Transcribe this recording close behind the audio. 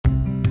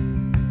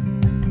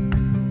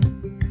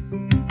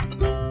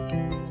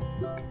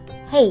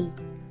Hey,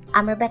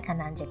 I'm Rebecca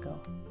Nanjago.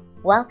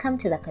 Welcome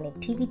to the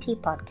Connectivity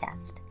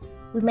Podcast.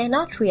 We may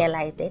not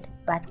realize it,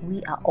 but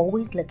we are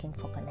always looking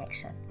for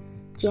connection,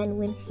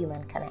 genuine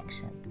human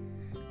connection.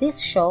 This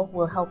show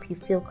will help you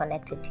feel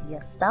connected to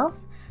yourself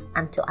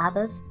and to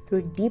others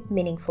through deep,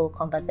 meaningful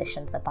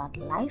conversations about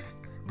life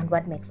and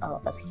what makes all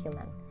of us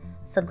human.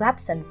 So grab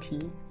some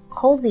tea,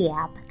 cozy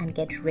up, and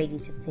get ready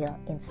to feel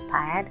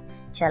inspired,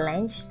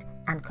 challenged,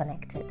 and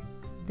connected.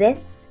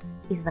 This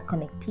is the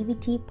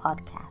Connectivity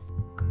Podcast.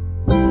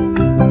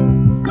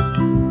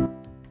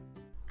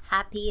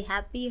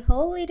 Happy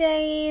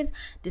holidays!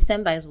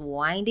 December is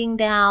winding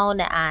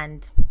down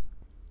and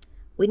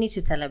we need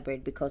to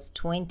celebrate because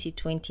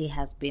 2020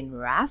 has been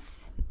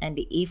rough, and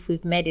if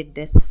we've made it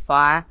this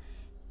far,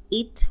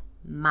 it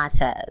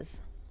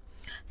matters.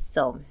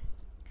 So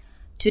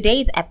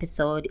today's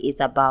episode is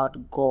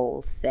about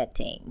goal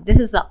setting. This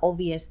is the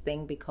obvious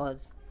thing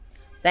because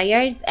the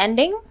year is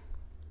ending,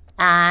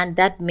 and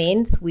that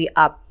means we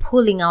are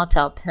pulling out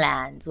our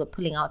plans. We're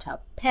pulling out our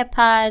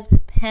papers,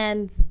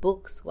 pens,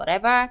 books,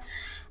 whatever,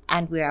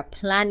 and we are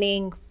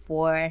planning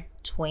for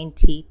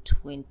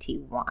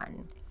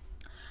 2021.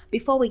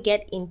 Before we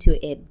get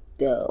into it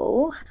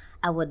though,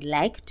 I would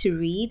like to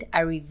read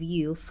a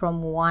review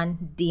from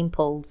one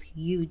Dimples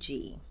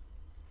UG.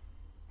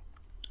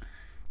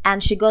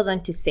 And she goes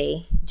on to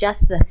say,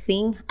 just the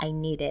thing I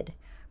needed.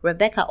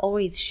 Rebecca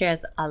always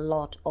shares a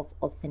lot of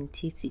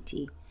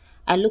authenticity.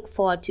 I look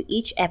forward to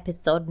each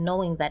episode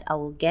knowing that I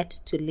will get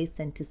to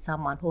listen to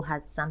someone who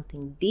has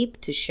something deep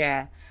to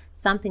share,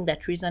 something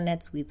that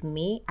resonates with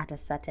me at a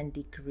certain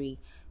degree.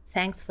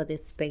 Thanks for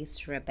this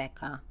space,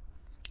 Rebecca.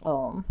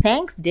 Oh,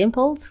 thanks,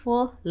 Dimples,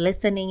 for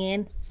listening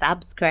in,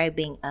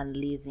 subscribing, and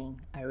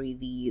leaving a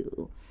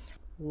review.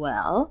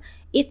 Well,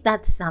 if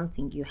that's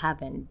something you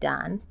haven't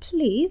done,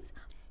 please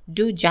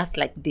do just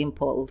like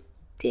Dimples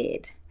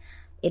did.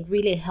 It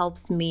really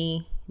helps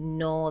me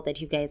know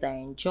that you guys are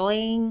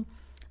enjoying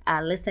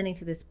listening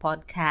to this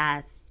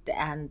podcast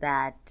and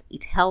that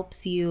it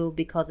helps you,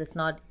 because it's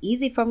not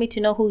easy for me to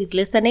know who is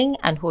listening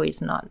and who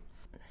is not.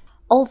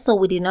 Also,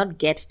 we did not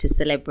get to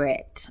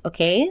celebrate,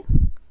 okay?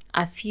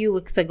 A few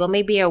weeks ago,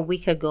 maybe a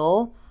week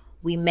ago,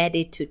 we made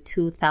it to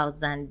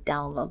 2,000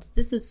 downloads.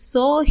 This is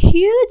so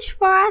huge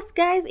for us,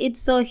 guys. It's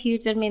so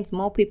huge. That means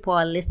more people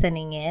are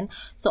listening in.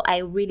 So I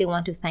really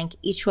want to thank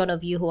each one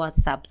of you who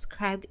has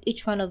subscribed,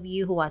 each one of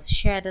you who has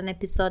shared an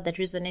episode that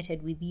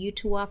resonated with you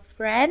to a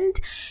friend,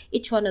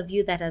 each one of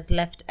you that has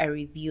left a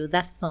review.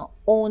 That's the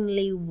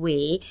only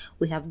way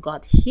we have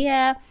got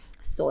here.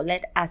 So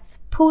let us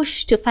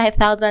push to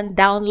 5,000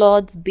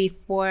 downloads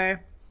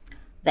before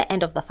the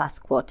end of the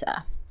first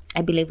quarter.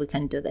 I believe we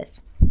can do this.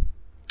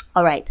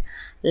 All right,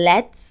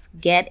 let's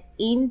get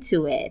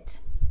into it.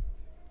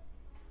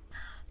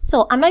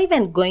 So I'm not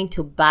even going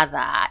to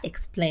bother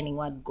explaining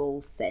what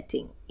goal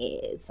setting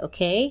is,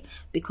 okay?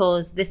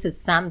 Because this is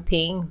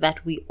something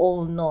that we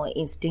all know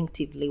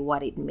instinctively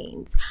what it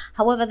means.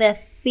 However, there are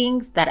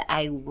things that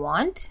I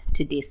want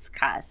to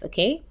discuss,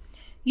 okay?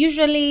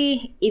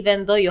 Usually,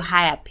 even though you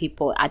hire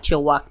people at your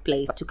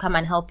workplace to come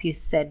and help you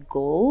set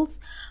goals,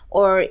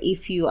 or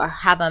if you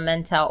have a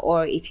mentor,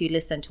 or if you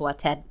listen to a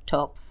TED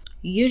Talk,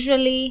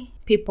 usually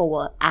people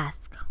will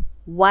ask,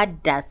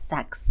 what does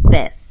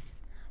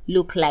success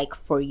look like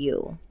for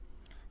you?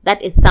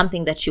 That is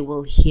something that you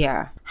will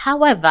hear.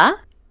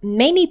 However,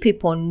 many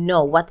people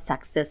know what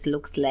success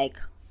looks like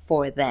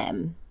for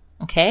them,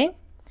 okay?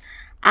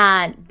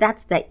 And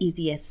that's the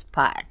easiest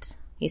part.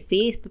 You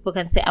see, people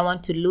can say, I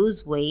want to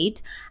lose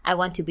weight. I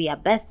want to be a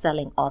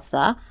best-selling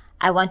author.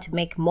 I want to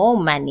make more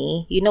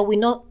money. You know, we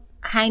know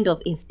kind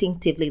of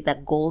instinctively the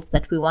goals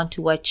that we want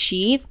to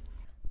achieve.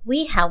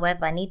 We,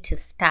 however, need to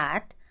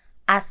start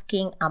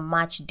asking a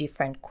much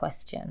different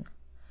question.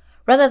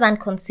 Rather than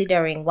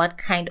considering what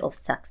kind of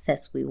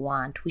success we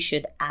want, we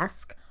should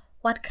ask,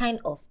 what kind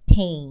of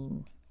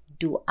pain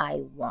do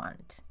I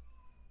want?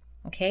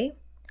 Okay?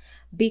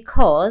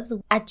 Because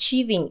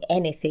achieving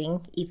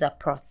anything is a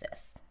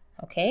process.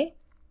 Okay?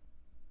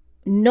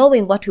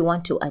 Knowing what we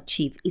want to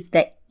achieve is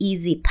the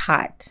easy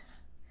part.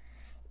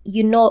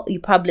 You know, you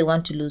probably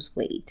want to lose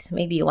weight.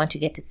 Maybe you want to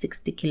get to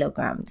 60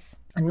 kilograms.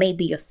 And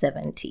maybe you're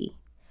 70,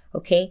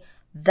 okay?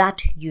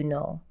 That you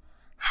know.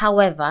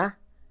 However,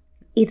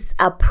 it's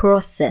a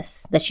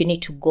process that you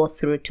need to go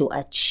through to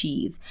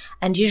achieve.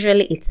 And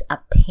usually it's a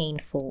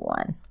painful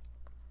one.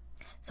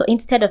 So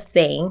instead of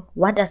saying,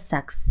 what does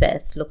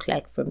success look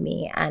like for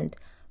me? And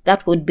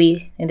that would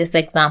be, in this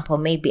example,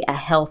 maybe a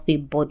healthy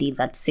body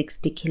that's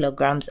 60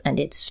 kilograms and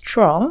it's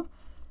strong.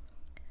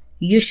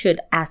 You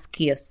should ask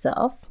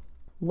yourself,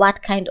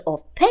 what kind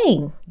of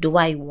pain do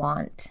I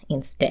want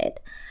instead?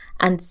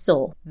 And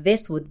so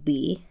this would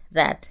be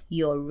that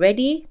you're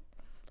ready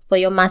for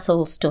your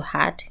muscles to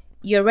hurt.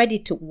 You're ready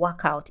to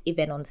work out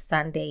even on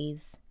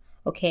Sundays,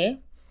 okay?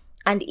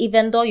 And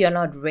even though you're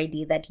not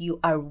ready, that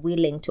you are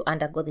willing to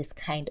undergo this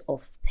kind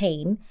of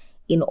pain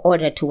in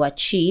order to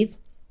achieve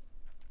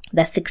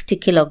the 60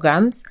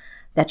 kilograms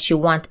that you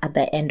want at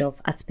the end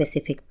of a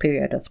specific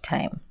period of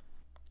time.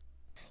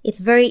 It's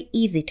very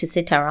easy to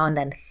sit around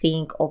and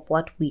think of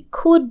what we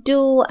could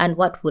do and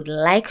what we'd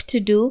like to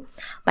do,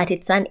 but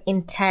it's an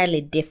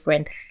entirely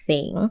different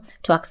thing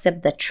to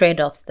accept the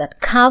trade-offs that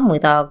come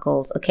with our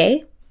goals,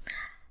 okay?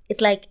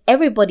 It's like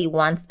everybody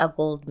wants a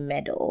gold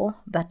medal,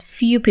 but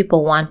few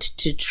people want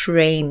to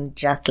train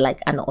just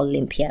like an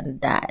Olympian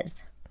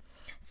does.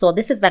 So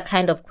this is the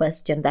kind of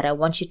question that I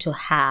want you to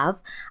have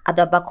at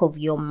the back of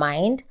your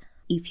mind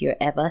if you're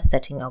ever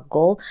setting a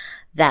goal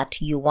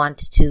that you want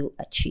to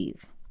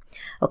achieve.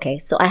 Okay,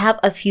 so I have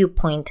a few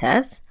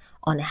pointers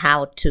on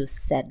how to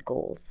set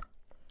goals.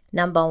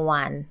 Number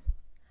 1,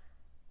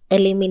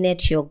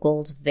 eliminate your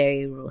goals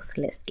very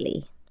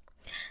ruthlessly.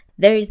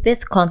 There is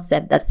this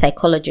concept that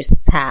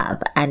psychologists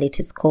have, and it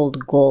is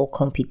called goal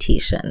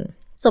competition.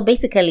 So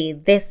basically,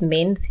 this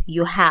means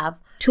you have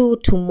 2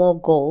 to more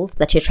goals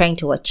that you're trying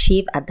to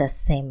achieve at the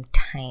same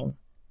time.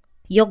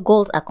 Your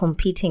goals are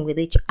competing with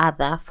each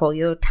other for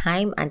your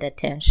time and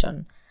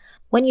attention.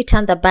 When you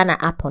turn the banner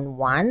up on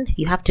one,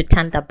 you have to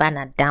turn the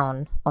banner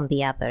down on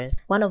the others.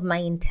 One of my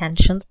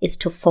intentions is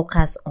to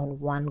focus on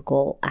one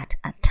goal at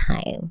a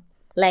time.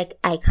 Like,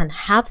 I can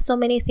have so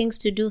many things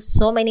to do,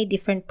 so many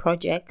different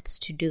projects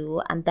to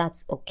do, and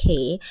that's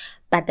okay.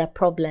 But the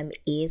problem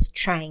is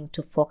trying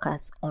to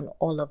focus on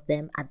all of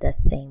them at the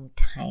same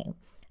time.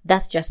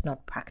 That's just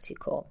not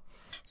practical.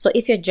 So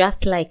if you're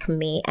just like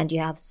me and you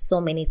have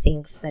so many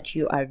things that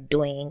you are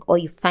doing, or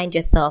you find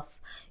yourself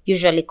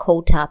usually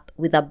caught up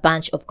with a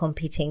bunch of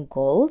competing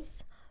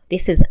goals,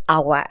 this is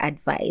our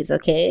advice,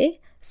 okay?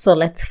 So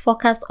let's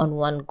focus on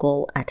one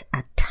goal at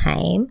a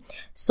time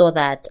so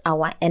that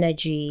our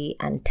energy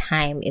and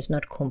time is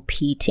not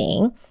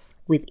competing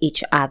with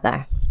each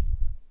other.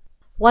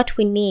 What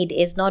we need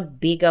is not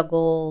bigger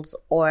goals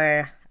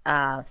or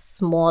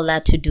smaller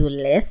to-do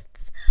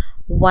lists.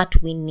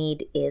 What we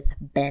need is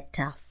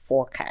better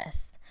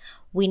focus.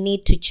 We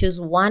need to choose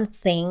one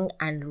thing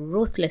and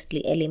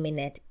ruthlessly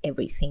eliminate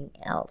everything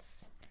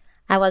else.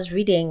 I was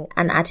reading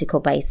an article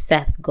by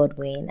Seth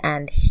Godin,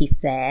 and he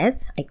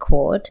says, I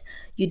quote,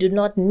 "You do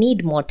not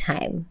need more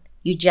time.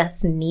 You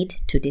just need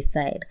to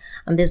decide."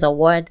 And these are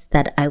words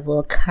that I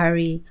will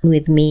carry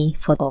with me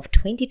for of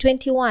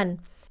 2021.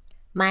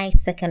 My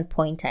second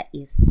pointer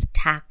is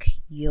stack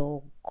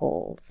your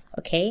goals,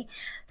 okay?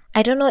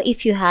 I don't know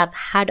if you have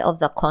heard of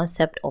the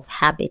concept of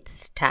habit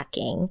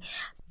stacking,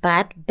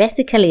 but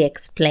basically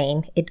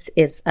explain, it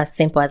is as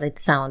simple as it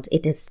sounds.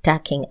 It is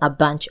stacking a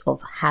bunch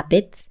of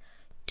habits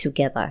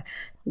together.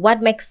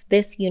 What makes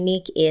this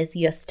unique is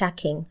you're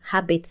stacking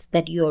habits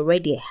that you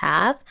already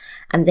have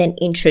and then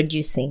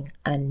introducing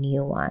a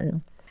new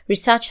one.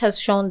 Research has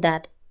shown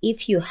that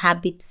if you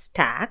habit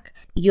stack,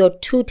 you're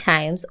 2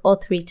 times or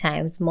 3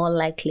 times more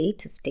likely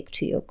to stick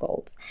to your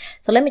goals.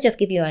 So let me just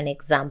give you an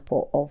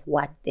example of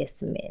what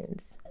this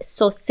means.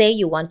 So say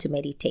you want to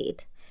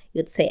meditate.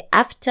 You'd say,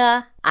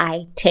 after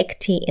I take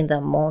tea in the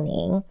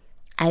morning,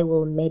 I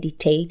will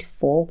meditate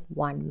for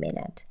 1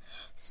 minute.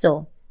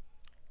 So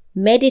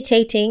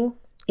meditating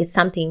is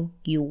something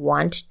you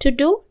want to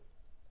do.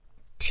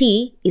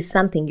 Tea is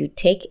something you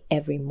take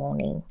every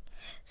morning.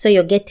 So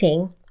you're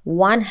getting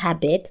one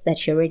habit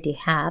that you already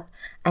have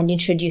and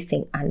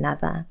introducing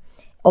another.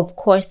 Of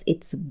course,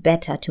 it's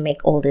better to make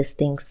all these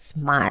things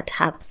smart,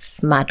 have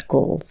smart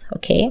goals,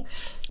 okay?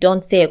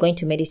 Don't say you're going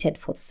to meditate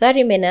for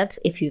 30 minutes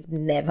if you've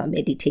never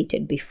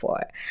meditated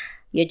before.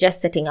 You're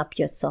just setting up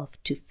yourself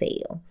to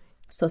fail.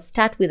 So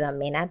start with a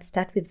minute,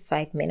 start with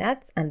 5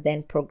 minutes, and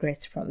then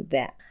progress from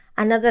there.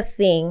 Another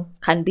thing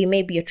can be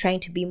maybe you're trying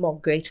to be more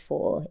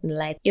grateful in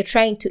life. You're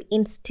trying to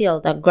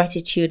instill the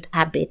gratitude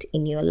habit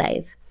in your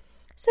life.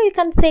 So you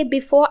can say,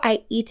 before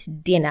I eat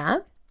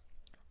dinner,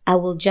 I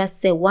will just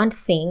say one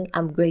thing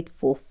I'm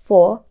grateful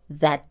for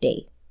that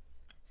day.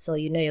 So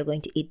you know you're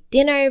going to eat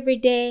dinner every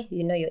day.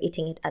 You know you're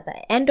eating it at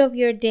the end of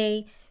your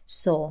day.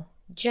 So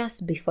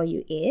just before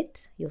you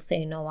eat, you'll say,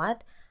 you know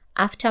what?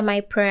 After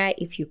my prayer,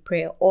 if you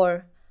pray,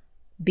 or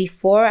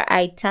before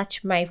I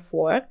touch my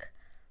fork,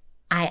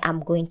 I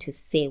am going to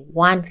say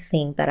one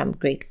thing that I'm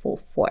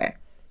grateful for.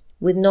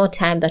 With no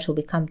time, that will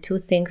become 2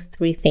 things,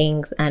 3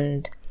 things,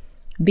 and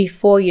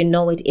before you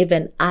know it,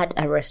 even at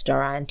a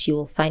restaurant, you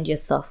will find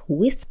yourself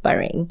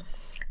whispering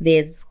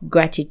these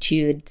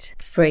gratitude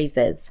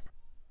phrases.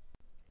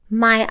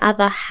 My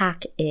other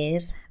hack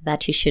is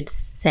that you should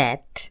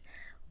set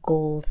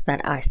goals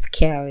that are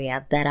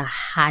scarier, that are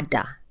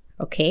harder,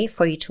 okay,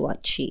 for you to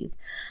achieve.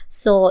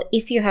 So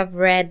if you have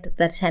read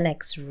the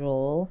 10X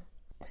rule,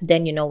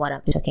 then you know what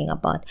I'm talking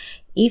about.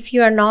 If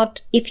you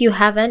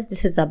haven't,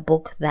 this is a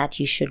book that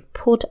you should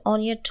put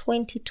on your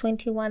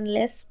 2021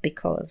 list,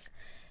 because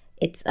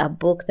it's a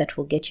book that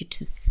will get you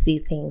to see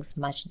things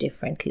much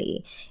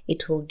differently.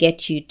 It will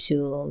get you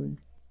to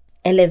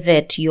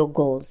elevate your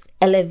goals,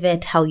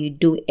 elevate how you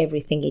do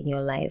everything in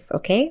your life,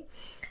 okay?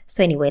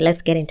 So anyway,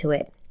 let's get into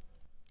it.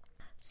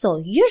 So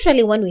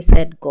usually when we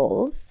set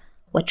goals,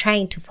 we're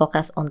trying to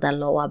focus on the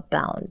lower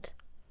bound,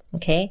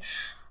 okay?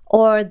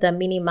 Or the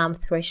minimum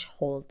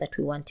threshold that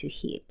we want to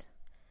hit.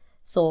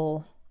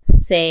 So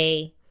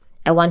say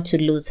I want to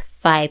lose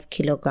 5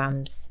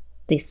 kilograms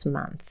this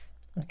month.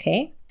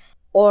 Okay?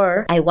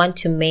 Or I want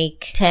to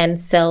make 10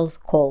 sales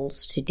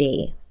calls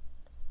today.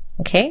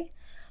 Okay?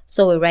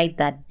 So we write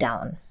that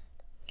down.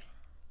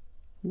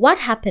 What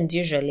happens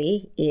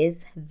usually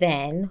is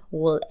then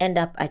we'll end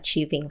up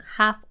achieving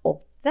half of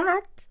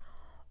that,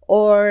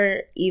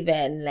 or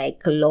even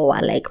like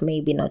lower, like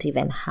maybe not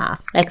even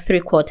half, like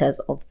 3/4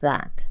 of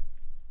that.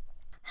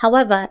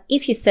 However,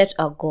 if you set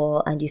a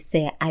goal and you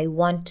say, I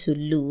want to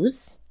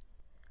lose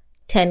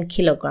 10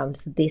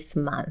 kilograms this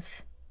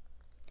month,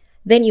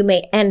 then you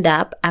may end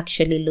up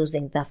actually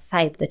losing the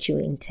 5 that you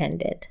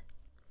intended.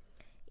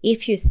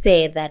 If you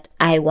say that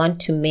I want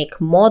to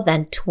make more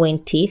than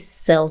 20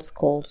 sales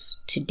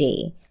calls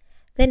today,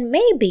 then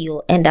maybe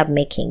you'll end up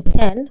making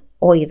 10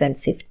 or even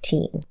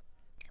 15.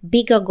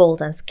 Bigger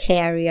goals and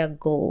scarier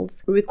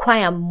goals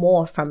require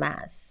more from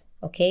us.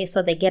 Okay,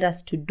 so they get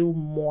us to do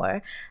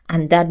more,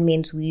 and that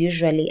means we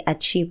usually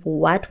achieve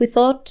what we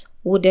thought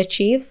would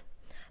achieve,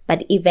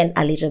 but even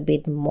a little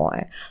bit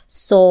more.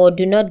 So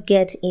do not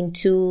get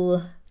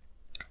into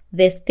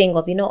this thing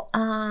of,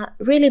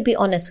 really be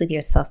honest with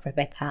yourself,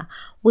 Rebecca.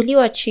 Will you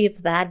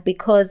achieve that?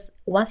 Because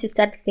once you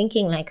start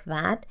thinking like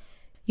that,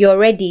 you're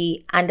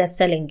already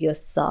underselling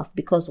yourself,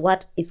 because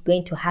what is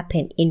going to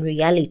happen in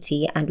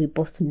reality, and we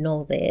both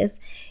know this,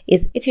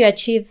 is if you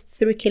achieve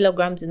 3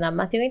 kilograms in a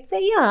month, you might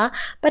say, yeah,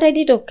 but I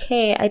did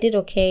okay.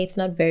 It's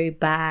not very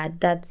bad.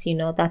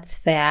 That's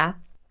fair.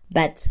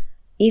 But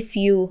if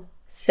you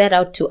set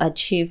out to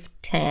achieve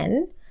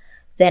 10,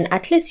 then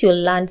at least you'll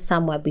land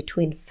somewhere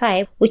between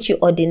 5, which you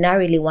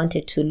ordinarily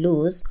wanted to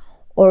lose,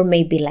 or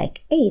maybe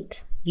like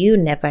 8. You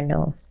never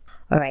know.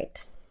 All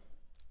right.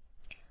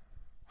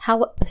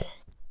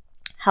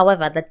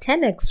 However, the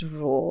 10x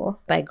rule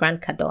by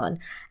Grant Cardone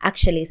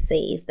actually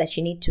says that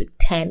you need to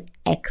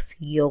 10x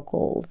your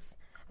goals.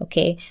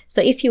 Okay,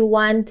 so if you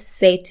want,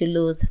 say, to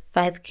lose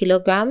 5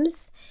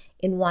 kilograms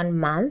in 1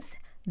 month,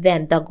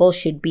 then the goal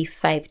should be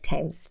 5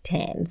 times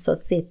 10. So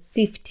say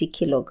 50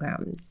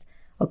 kilograms,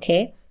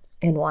 okay,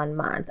 in 1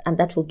 month. And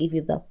that will give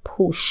you the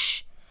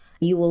push.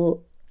 You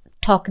will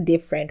talk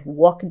different,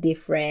 walk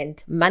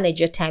different, manage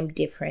your time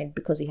different,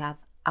 because you have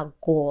a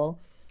goal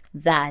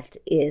that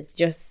is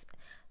just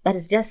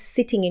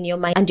sitting in your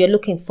mind, and you're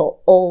looking for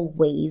all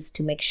ways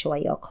to make sure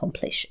you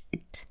accomplish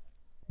it.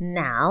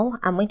 Now,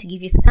 I'm going to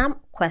give you some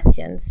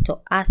questions to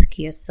ask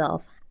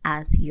yourself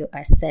as you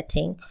are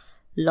setting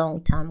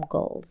long-term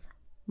goals.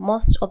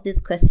 Most of these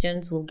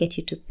questions will get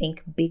you to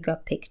think bigger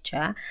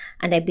picture,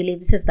 and I believe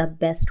this is the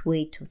best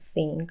way to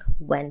think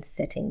when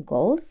setting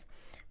goals,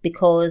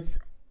 because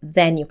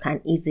then you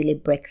can easily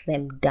break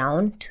them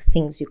down to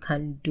things you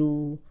can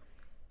do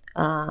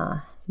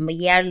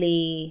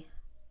yearly,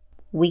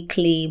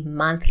 weekly,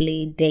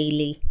 monthly,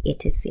 daily,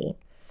 etc.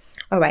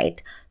 All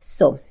right,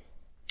 so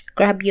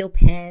grab your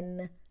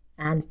pen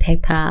and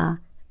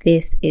paper.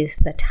 This is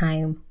the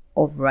time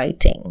of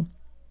writing.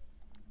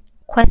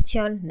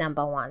 Question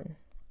number 1.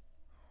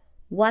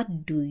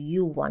 What do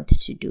you want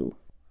to do?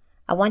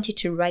 I want you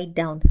to write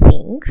down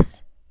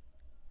things,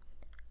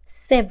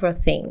 several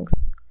things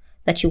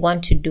that you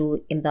want to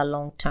do in the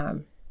long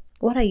term.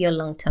 What are your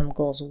long-term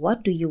goals?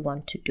 What do you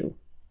want to do?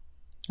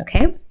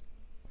 Okay?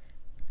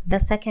 The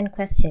second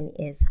question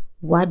is,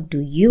 what do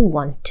you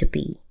want to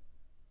be?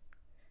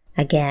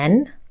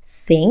 Again,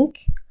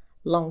 think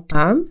long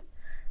term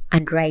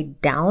and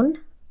write down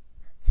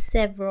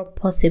several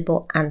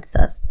possible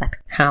answers that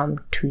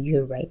come to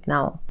you right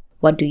now.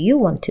 What do you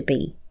want to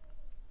be?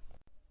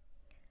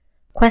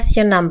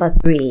 Question number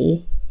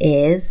 3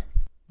 is,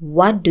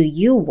 what do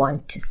you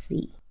want to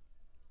see?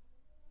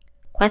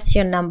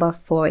 Question number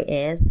 4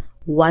 is,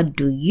 what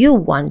do you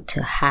want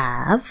to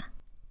have?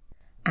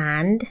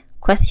 And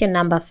question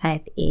number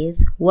 5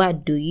 is, where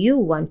do you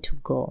want to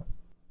go?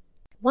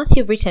 Once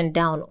you've written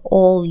down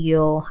all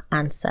your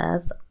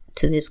answers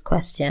to these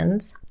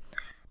questions,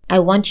 I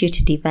want you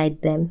to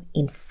divide them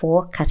in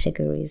 4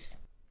 categories.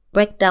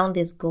 Break down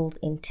these goals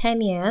in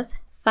 10 years,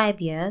 5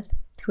 years,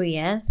 3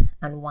 years,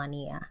 and 1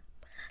 year.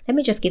 Let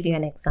me just give you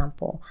an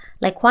example.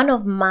 Like one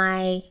of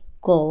my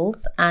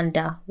goals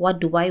under what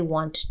do I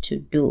want to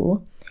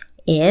do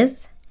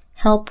is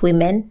help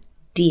women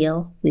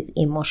deal with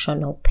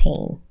emotional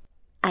pain.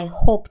 I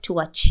hope to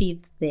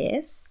achieve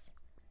this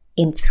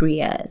in 3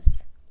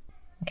 years.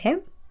 Okay?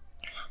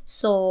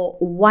 So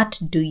what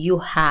do you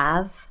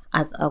have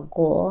as a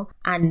goal,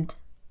 and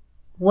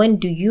when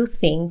do you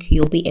think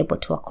you'll be able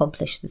to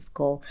accomplish this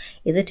goal?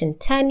 Is it in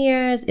 10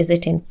 years? Is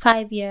it in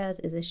 5 years?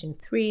 Is it in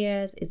 3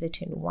 years? Is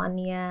it in 1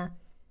 year?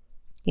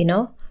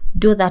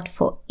 Do that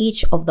for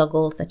each of the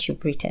goals that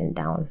you've written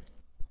down.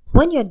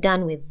 When you're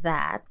done with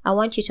that, I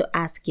want you to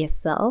ask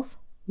yourself,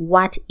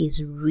 what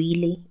is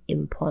really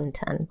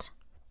important?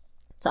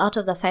 So out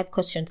of the 5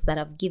 questions that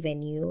I've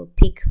given you,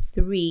 pick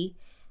 3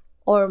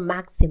 or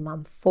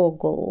maximum 4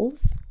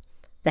 goals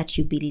that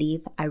you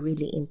believe are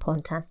really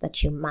important,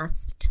 that you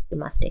must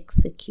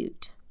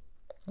execute.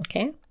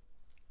 Okay?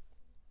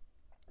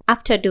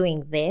 After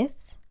doing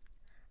this,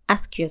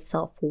 ask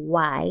yourself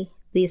why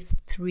these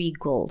 3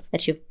 goals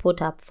that you've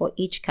put up for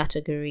each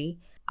category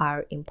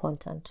are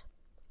important.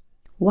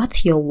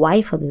 What's your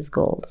why for these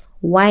goals?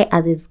 Why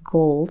are these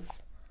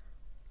goals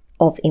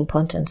of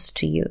importance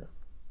to you?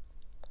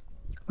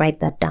 Write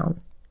that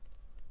down.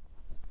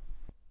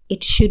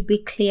 It should be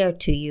clear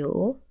to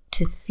you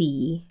to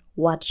see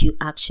what you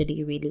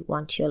actually really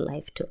want your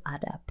life to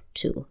add up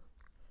to.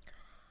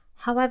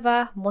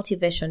 However,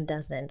 motivation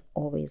doesn't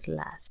always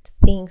last.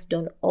 Things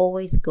don't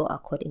always go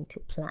according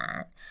to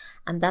plan.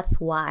 And that's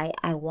why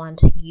I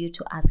want you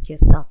to ask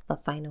yourself the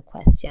final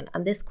question.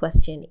 And this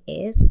question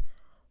is,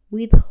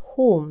 with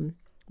whom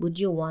would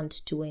you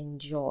want to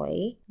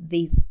enjoy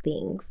these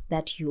things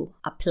that you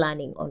are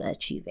planning on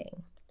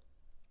achieving?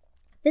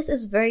 This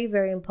is very,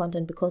 very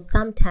important because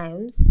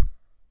sometimes,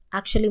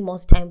 actually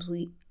most times,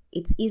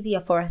 it's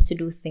easier for us to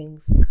do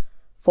things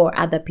for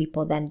other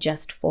people than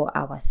just for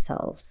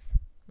ourselves.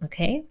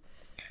 Okay?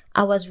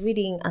 I was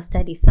reading a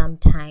study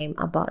sometime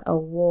about a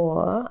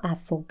war. I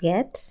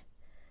forget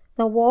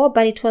the war,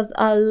 but it was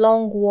a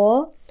long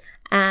war.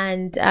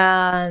 And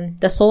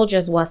the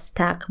soldiers were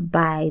stuck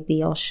by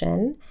the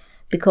ocean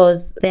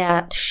because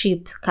their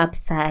ship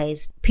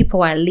capsized.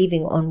 People were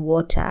living on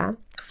water,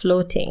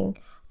 floating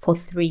for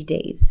 3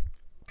 days.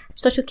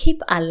 So to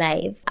keep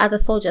alive, other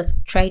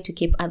soldiers tried to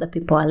keep other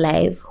people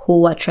alive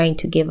who were trying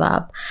to give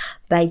up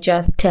by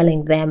just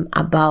telling them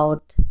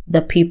about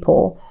the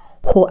people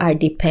who are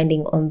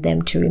depending on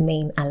them to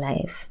remain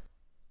alive.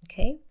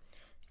 Okay?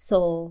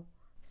 So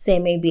say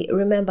maybe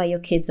remember your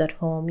kids at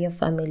home, your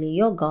family,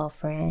 your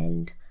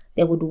girlfriend.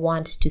 They would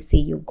want to see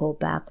you go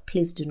back.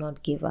 Please do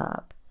not give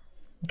up.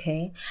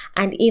 Okay?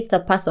 And if the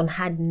person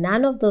had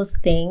none of those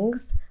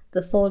things,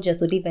 the soldiers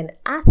would even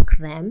ask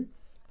them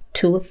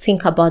to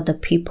think about the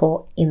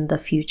people in the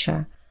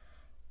future.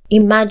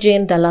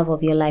 Imagine the love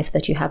of your life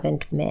that you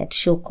haven't met.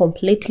 She'll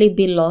completely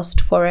be lost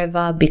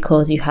forever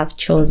because you have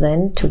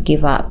chosen to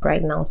give up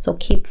right now. So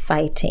keep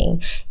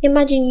fighting.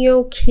 Imagine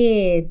your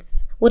kids.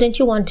 Wouldn't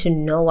you want to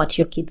know what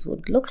your kids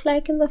would look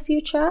like in the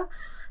future?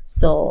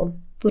 So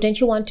wouldn't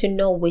you want to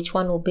know which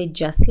one will be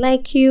just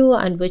like you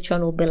and which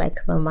one will be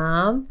like the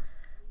mom?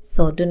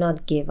 So do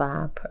not give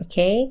up,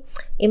 okay?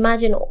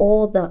 Imagine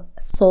all the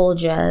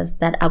soldiers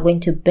that are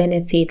going to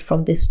benefit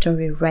from this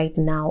story right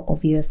now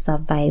of your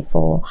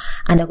survival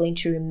and are going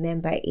to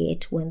remember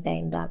it when they're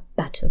in the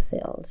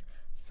battlefield.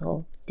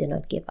 So do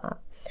not give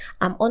up.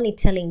 I'm only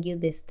telling you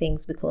these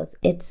things because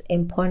it's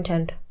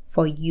important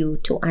for you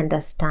to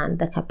understand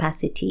the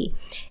capacity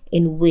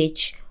in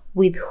which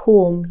with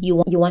whom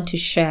you want to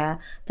share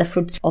the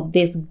fruits of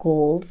these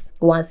goals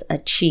once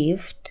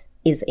achieved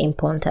is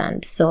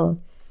important. So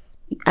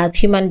as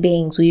human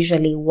beings, we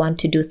usually want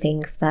to do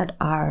things that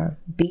are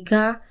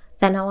bigger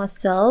than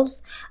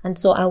ourselves. And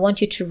so I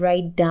want you to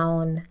write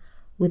down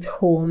with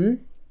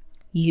whom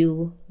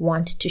you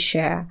want to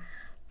share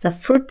the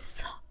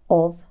fruits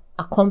of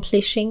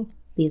accomplishing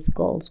these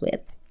goals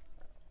with.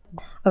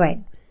 All right.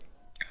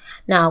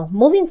 Now,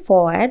 moving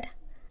forward,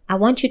 I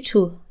want you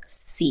to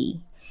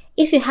see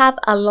if you have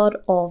a lot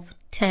of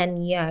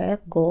 10-year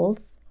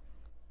goals,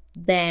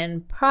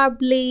 then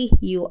probably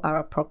you are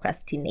a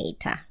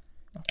procrastinator.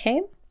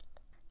 Okay?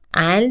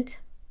 And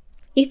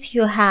if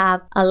you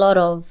have a lot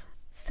of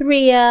 3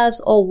 years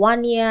or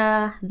 1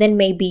 year, then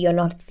maybe you're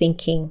not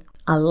thinking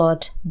a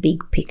lot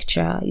big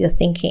picture. You're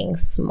thinking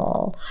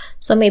small.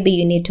 So maybe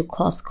you need to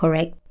course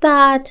correct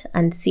that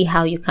and see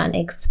how you can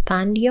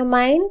expand your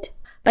mind.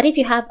 But if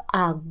you have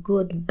a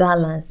good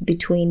balance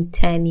between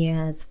 10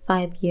 years,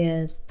 5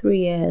 years, 3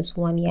 years,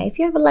 1 year, if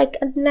you have like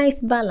a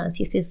nice balance,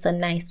 you see it's a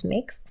nice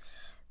mix,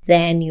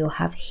 then you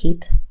have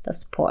hit the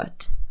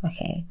spot.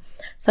 Okay.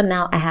 So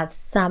now I have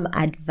some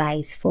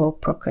advice for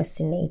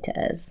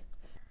procrastinators.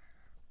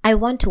 I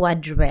want to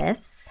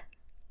address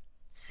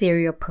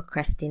serial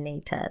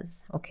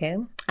procrastinators. Okay.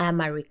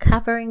 I'm a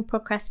recovering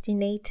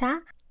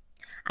procrastinator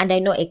and I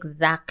know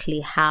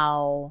exactly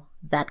how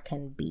that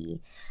can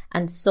be.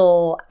 And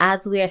so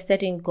as we are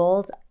setting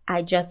goals,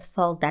 I just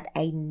felt that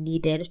I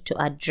needed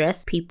to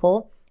address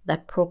people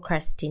that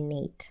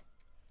procrastinate.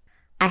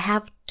 I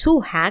have 2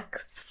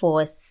 hacks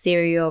for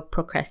serial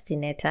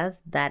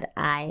procrastinators that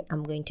I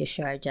am going to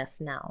share just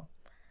now.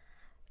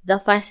 The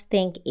first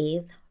thing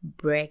is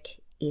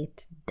break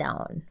it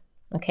down.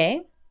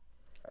 Okay?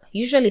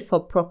 Usually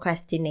for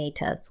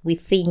procrastinators, we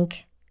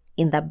think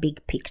in the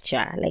big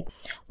picture. Like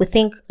we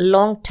think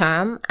long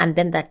term and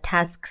then the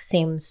task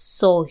seems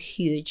so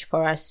huge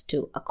for us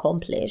to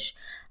accomplish.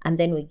 And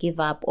then we give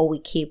up or we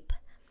keep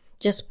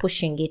just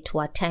pushing it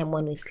to a time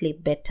when we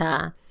sleep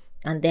better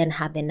and then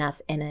have enough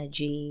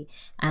energy,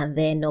 and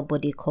then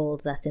nobody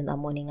calls us in the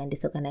morning and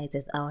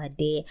disorganizes our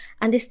day.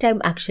 And this time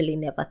actually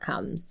never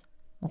comes.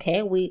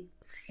 Okay? We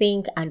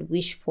think and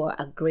wish for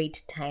a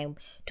great time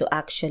to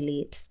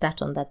actually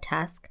start on the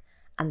task,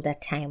 and the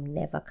time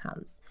never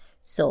comes.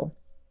 So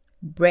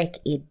break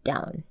it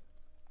down.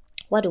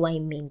 What do I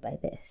mean by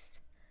this?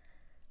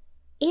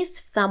 If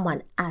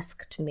someone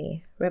asked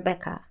me,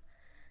 Rebecca,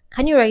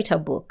 can you write a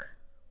book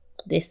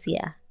this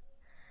year?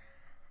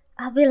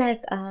 I'll be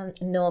like,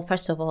 no,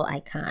 first of all, I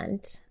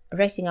can't.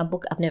 Writing a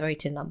book, I've never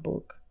written a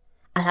book.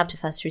 I'll have to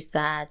first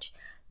research.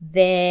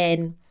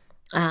 Then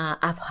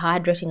I've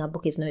heard writing a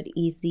book is not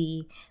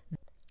easy.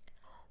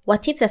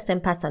 What if the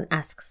same person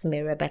asks me,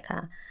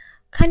 Rebecca,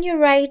 can you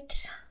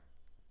write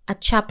a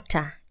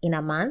chapter in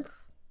a month?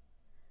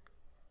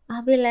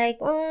 I'll be like,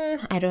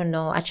 I don't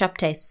know. A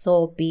chapter is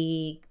so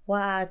big.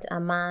 What? A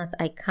month?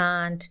 I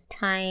can't.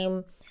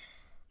 Time.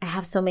 I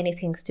have so many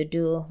things to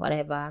do.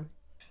 Whatever.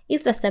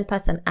 If the same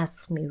person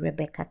asks me,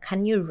 Rebecca,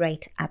 can you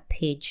write a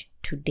page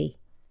today?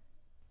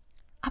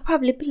 I'll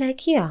probably be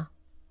like, yeah,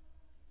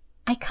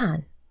 I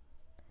can.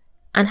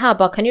 And how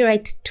about, can you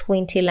write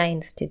 20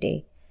 lines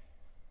today?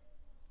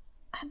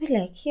 I'll be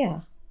like,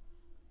 yeah,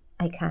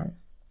 I can.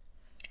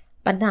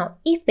 But now,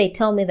 if they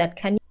tell me that,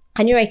 can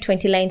you write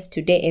 20 lines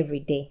today every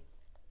day?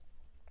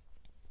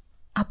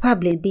 I'll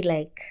probably be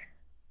like,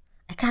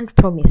 I can't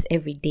promise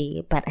every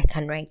day, but I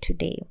can write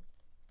today.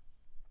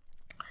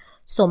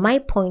 So my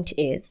point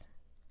is,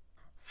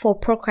 for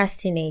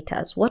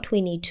procrastinators, what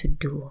we need to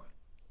do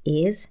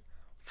is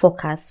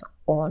focus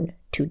on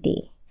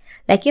today.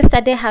 Like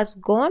yesterday has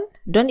gone,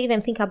 don't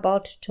even think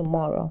about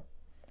tomorrow.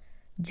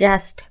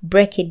 Just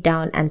break it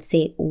down and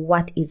say,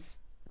 what is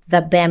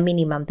the bare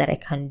minimum that I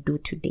can do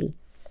today?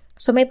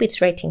 So maybe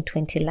it's writing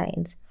 20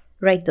 lines.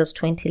 Write those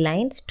 20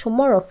 lines.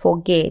 Tomorrow,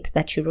 forget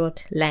that you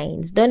wrote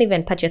lines. Don't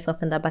even pat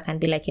yourself in the back and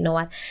be like, you know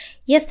what?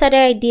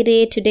 Yesterday I did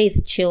it. Today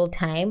is chill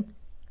time.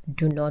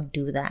 Do not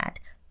do that.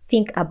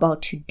 Think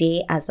about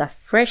today as a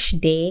fresh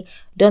day.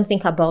 Don't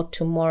think about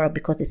tomorrow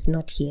because it's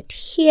not yet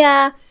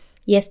here.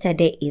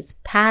 Yesterday is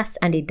past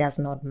and it does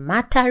not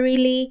matter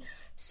really.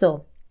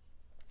 So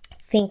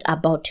think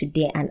about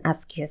today and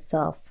ask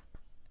yourself,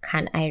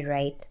 can I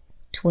write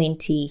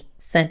 20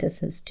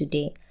 sentences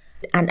today?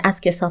 And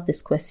ask yourself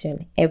this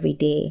question every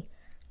day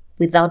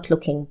without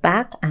looking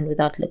back and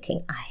without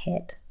looking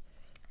ahead.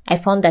 I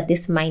found that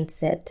this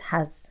mindset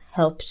has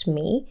helped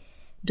me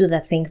do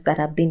the things that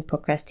I've been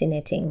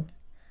procrastinating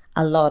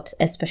a lot,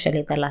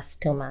 especially the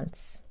last 2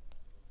 months.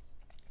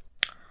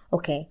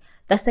 Okay,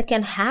 the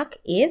second hack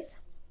is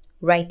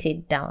write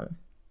it down.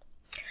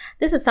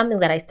 This is something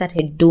that I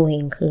started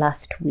doing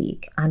last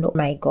week, and oh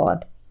my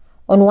God,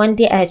 on one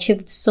day I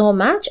achieved so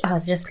much. I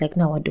was just like,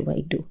 now what do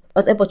I do? I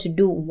was able to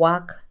do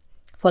work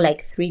for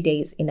like 3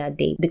 days in a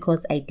day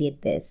because I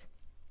did this.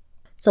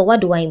 So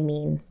what do I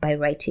mean by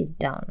write it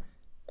down?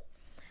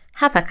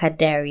 Have a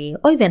diary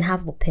or even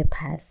have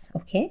papers,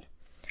 okay?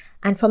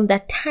 And from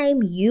the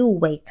time you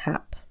wake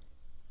up,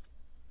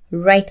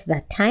 write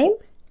that time.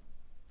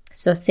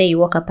 So say you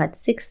woke up at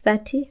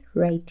 6:30,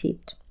 write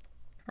it.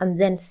 And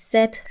then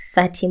set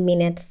 30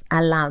 minutes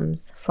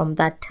alarms from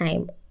that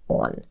time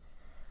on.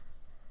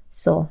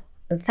 So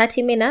in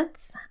 30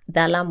 minutes,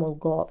 the alarm will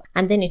go off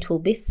and then it will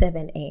be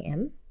 7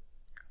 a.m.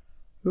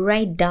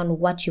 Write down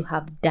what you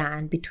have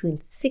done between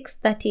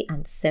 6:30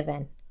 and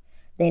 7.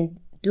 Then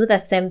do the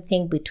same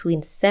thing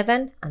between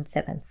 7 and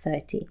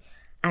 7:30.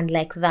 And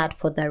like that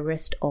for the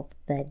rest of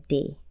the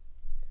day.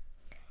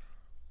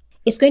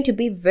 It's going to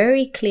be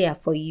very clear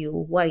for you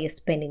where you're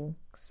spending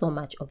so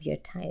much of your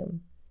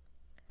time.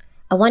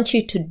 I want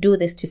you to do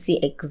this to see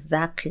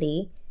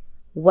exactly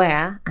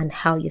where and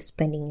how you're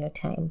spending your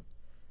time.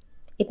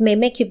 It may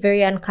make you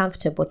very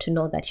uncomfortable to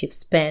know that you've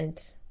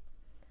spent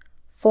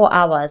 4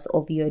 hours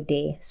of your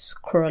day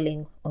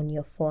scrolling on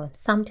your phone,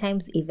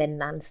 sometimes even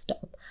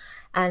nonstop.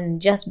 And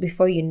just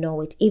before you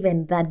know it,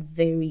 even that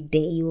very day,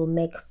 you will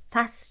make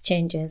fast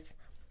changes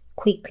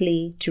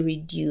quickly to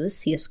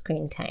reduce your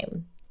screen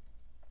time.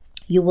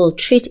 You will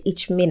treat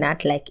each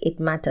minute like it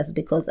matters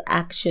because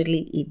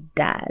actually it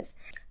does.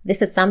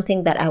 This is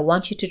something that I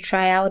want you to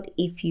try out.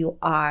 If you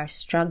are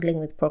struggling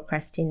with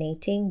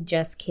procrastinating,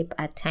 just keep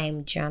a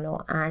time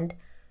journal. And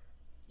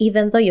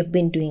even though you've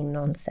been doing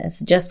nonsense,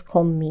 just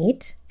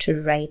commit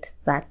to write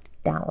that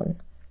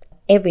down.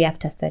 Every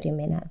after 30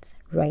 minutes,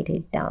 write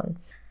it down.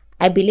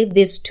 I believe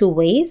these 2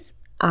 ways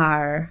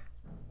are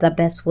the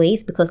best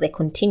ways because they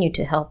continue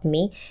to help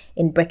me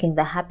in breaking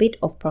the habit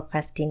of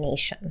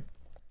procrastination.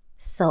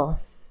 So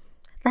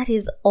that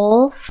is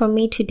all from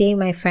me today,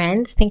 my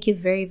friends. Thank you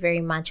very, very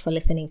much for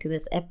listening to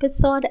this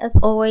episode. As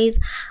always,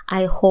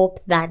 I hope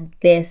that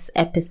this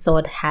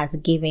episode has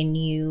given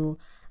you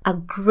a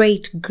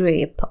great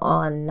grip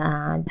on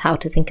how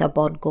to think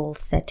about goal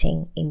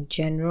setting in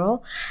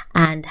general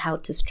and how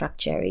to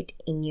structure it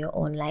in your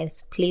own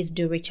lives. Please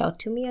do reach out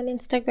to me on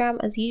Instagram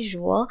as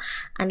usual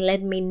and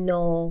let me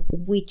know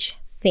which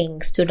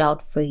thing stood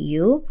out for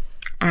you.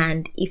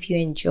 And if you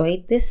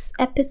enjoyed this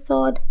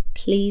episode,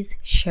 please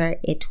share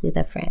it with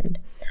a friend.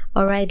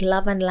 All right,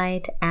 love and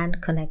light,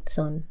 and connect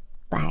soon.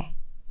 Bye.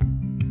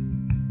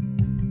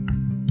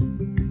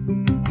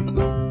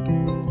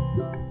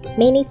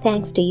 Many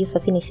thanks to you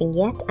for finishing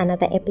yet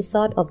another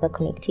episode of the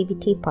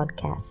Connectivity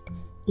Podcast.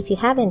 If you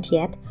haven't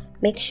yet,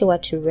 make sure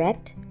to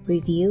rate,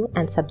 review,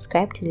 and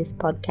subscribe to this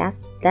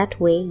podcast. That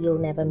way, you'll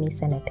never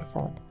miss an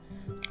episode.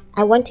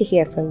 I want to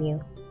hear from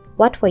you.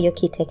 What were your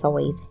key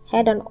takeaways?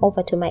 Head on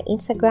over to my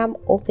Instagram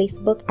or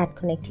Facebook at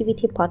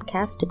Connectivity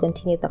Podcast to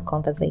continue the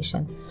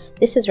conversation.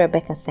 This is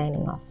Rebecca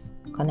signing off.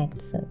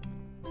 Connect soon.